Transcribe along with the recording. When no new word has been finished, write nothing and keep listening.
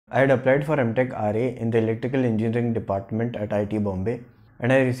I had applied for Mtech PRA in the Electrical Engineering department at IIT Bombay,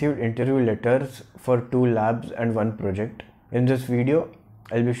 and I received interview letters for 2 labs and 1 project. In this video,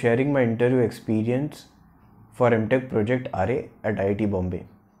 I'll be sharing my interview experience for Mtech Project RA at IIT Bombay.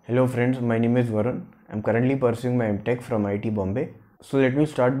 Hello friends, my name is Varun. I'm currently pursuing my Mtech from IIT Bombay. So let me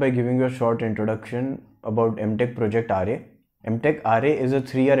start by giving you a short introduction about Mtech Project RA. Mtech RA is a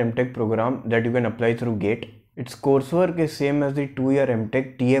 3-year Mtech program that you can apply through GATE. Its coursework is same as the 2-year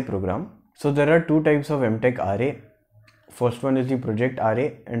Mtech TA program. So there are 2 types of Mtech RA. First one is the Project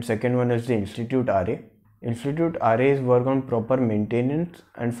RA and second one is the Institute RA. Institute RAs work on proper maintenance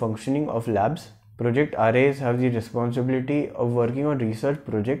and functioning of labs. Project RAs have the responsibility of working on research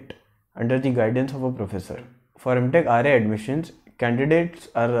project under the guidance of a professor. For Mtech RA admissions, candidates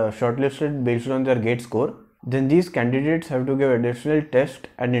are shortlisted based on their GATE score. Then these candidates have to give additional test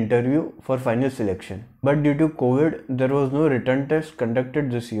and interview for final selection. But due to COVID, there was no written test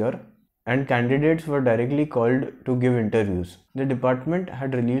conducted this year and candidates were directly called to give interviews. The department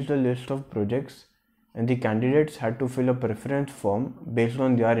had released a list of projects and the candidates had to fill a preference form based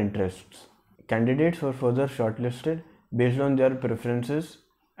on their interests. Candidates were further shortlisted based on their preferences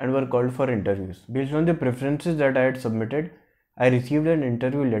and were called for interviews. Based on the preferences that I had submitted, I received an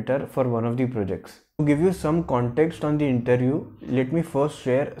interview letter for one of the projects. To give you some context on the interview, let me first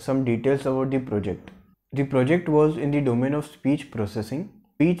share some details about the project. The project was in the domain of speech processing.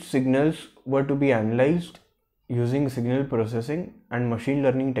 Speech signals were to be analyzed using signal processing and machine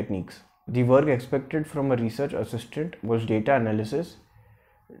learning techniques. The work expected from a research assistant was data analysis,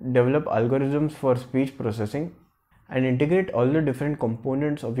 develop algorithms for speech processing, and integrate all the different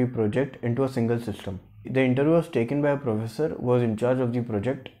components of the project into a single system. The interview was taken by a professor who was in charge of the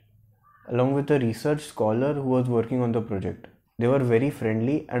project, along with a research scholar who was working on the project. They were very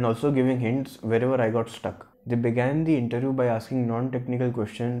friendly and also giving hints wherever I got stuck. They began the interview by asking non-technical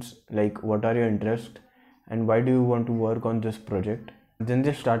questions like what are your interests and why do you want to work on this project. Then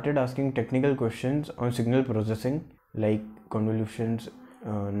they started asking technical questions on signal processing like convolutions,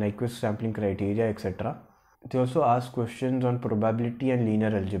 Nyquist sampling criteria, etc. They also asked questions on probability and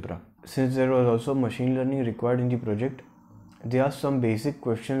linear algebra. Since there was also machine learning required in the project, they asked some basic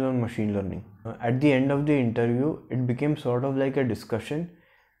questions on machine learning. At the end of the interview, it became sort of like a discussion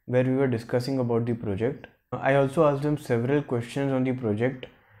where we were discussing about the project. I also asked them several questions on the project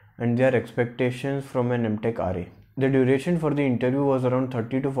and their expectations from an Mtech RA. The duration for the interview was around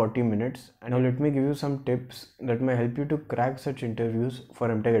 30 to 40 minutes. And now let me give you some tips that may help you to crack such interviews for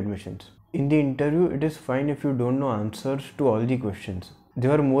Mtech admissions. In the interview, it is fine if you don't know answers to all the questions. They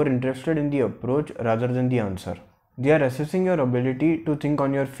are more interested in the approach rather than the answer. They are assessing your ability to think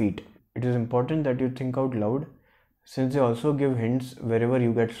on your feet. It is important that you think out loud since they also give hints wherever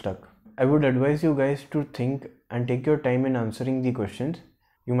you get stuck. I would advise you guys to think and take your time in answering the questions.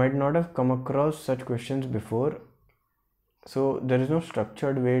 You might not have come across such questions before, so there is no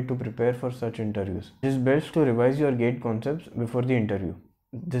structured way to prepare for such interviews. It is best to revise your GATE concepts before the interview.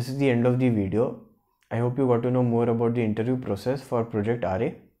 This is the end of the video. I hope you got to know more about the interview process for Project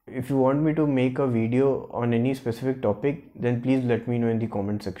RA. If you want me to make a video on any specific topic, then please let me know in the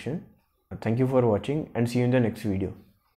comment section. Thank you for watching and see you in the next video.